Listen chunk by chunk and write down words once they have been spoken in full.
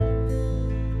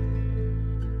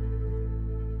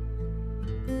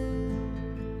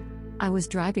I was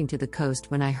driving to the coast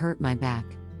when I hurt my back.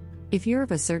 If you're of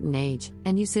a certain age,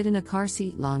 and you sit in a car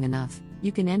seat long enough,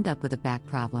 you can end up with a back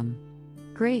problem.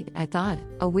 Great, I thought,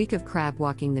 a week of crab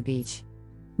walking the beach.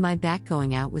 My back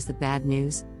going out was the bad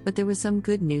news, but there was some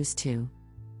good news too.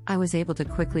 I was able to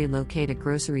quickly locate a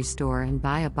grocery store and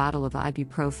buy a bottle of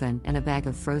ibuprofen and a bag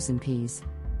of frozen peas.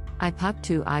 I popped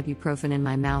 2 ibuprofen in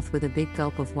my mouth with a big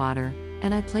gulp of water,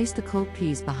 and I placed the cold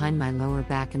peas behind my lower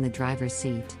back in the driver's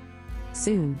seat.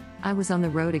 Soon, I was on the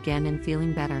road again and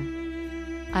feeling better.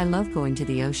 I love going to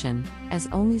the ocean, as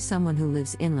only someone who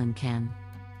lives inland can.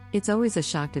 It's always a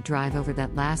shock to drive over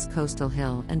that last coastal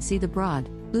hill and see the broad,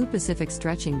 blue Pacific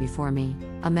stretching before me,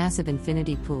 a massive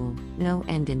infinity pool, no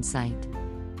end in sight.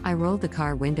 I rolled the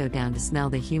car window down to smell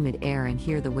the humid air and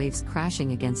hear the waves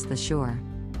crashing against the shore.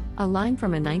 A line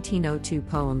from a 1902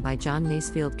 poem by John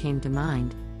Masefield came to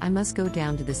mind, I must go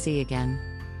down to the sea again.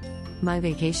 My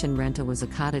vacation rental was a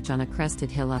cottage on a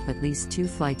crested hill up at least 2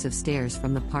 flights of stairs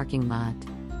from the parking lot.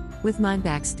 With my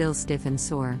back still stiff and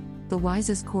sore, the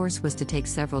wisest course was to take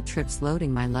several trips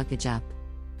loading my luggage up.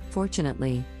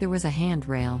 Fortunately, there was a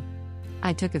handrail.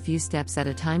 I took a few steps at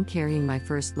a time carrying my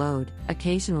first load,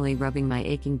 occasionally rubbing my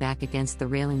aching back against the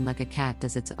railing like a cat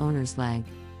does its owner's leg.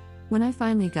 When I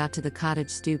finally got to the cottage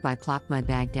stoop, I plopped my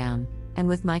bag down, and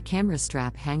with my camera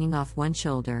strap hanging off one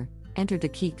shoulder, entered the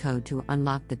key code to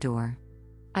unlock the door.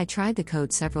 I tried the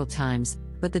code several times,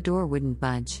 but the door wouldn't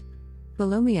budge.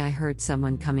 Below me I heard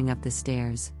someone coming up the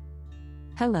stairs.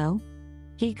 "Hello?"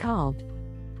 he called.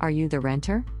 "Are you the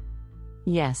renter?"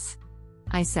 "Yes,"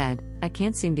 I said, "I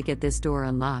can't seem to get this door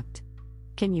unlocked.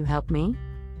 Can you help me?"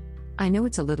 "I know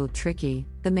it's a little tricky,"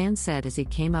 the man said as he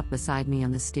came up beside me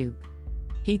on the stoop.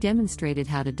 He demonstrated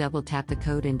how to double tap the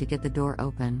code in to get the door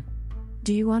open.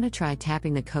 "Do you want to try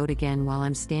tapping the code again while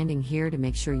I'm standing here to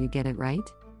make sure you get it right?"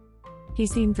 He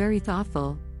seemed very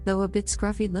thoughtful, though a bit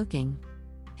scruffy looking.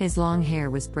 His long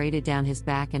hair was braided down his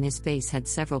back and his face had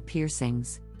several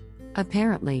piercings.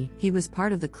 Apparently, he was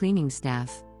part of the cleaning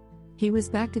staff. He was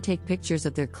back to take pictures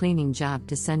of their cleaning job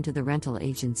to send to the rental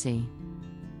agency.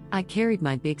 I carried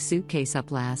my big suitcase up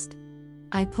last.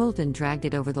 I pulled and dragged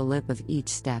it over the lip of each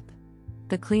step.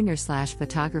 The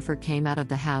cleaner/photographer came out of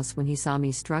the house when he saw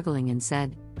me struggling and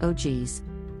said, "Oh geez.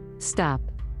 Stop.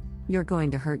 You're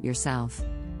going to hurt yourself.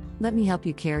 Let me help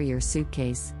you carry your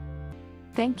suitcase."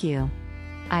 "Thank you,"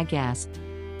 I gasped.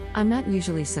 I'm not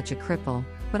usually such a cripple,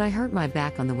 but I hurt my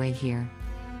back on the way here.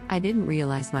 I didn't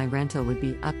realize my rental would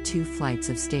be up 2 flights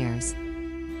of stairs.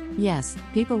 Yes,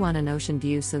 people want an ocean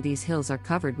view, so these hills are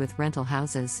covered with rental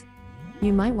houses.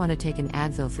 You might want to take an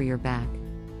Advil for your back.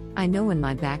 I know when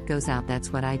my back goes out,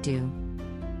 that's what I do.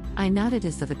 I nodded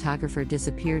as the photographer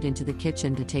disappeared into the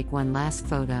kitchen to take one last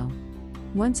photo.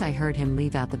 Once I heard him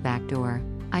leave out the back door,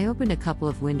 I opened a couple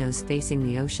of windows facing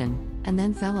the ocean, and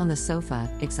then fell on the sofa,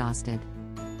 exhausted.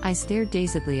 I stared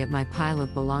dazedly at my pile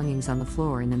of belongings on the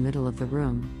floor in the middle of the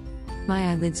room.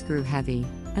 My eyelids grew heavy,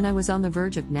 and I was on the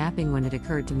verge of napping when it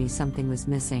occurred to me something was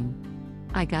missing.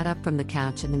 I got up from the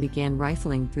couch and then began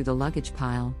rifling through the luggage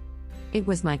pile. It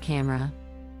was my camera.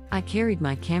 I carried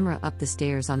my camera up the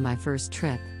stairs on my first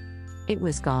trip. It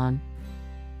was gone.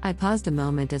 I paused a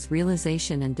moment as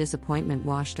realization and disappointment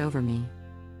washed over me.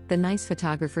 The nice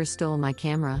photographer stole my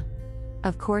camera?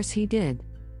 Of course he did.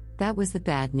 That was the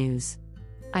bad news.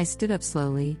 I stood up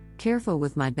slowly, careful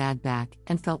with my bad back,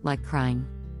 and felt like crying.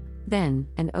 Then,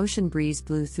 an ocean breeze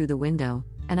blew through the window,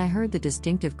 and I heard the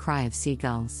distinctive cry of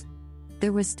seagulls.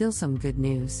 There was still some good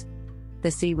news.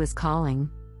 The sea was calling.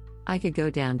 I could go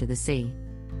down to the sea.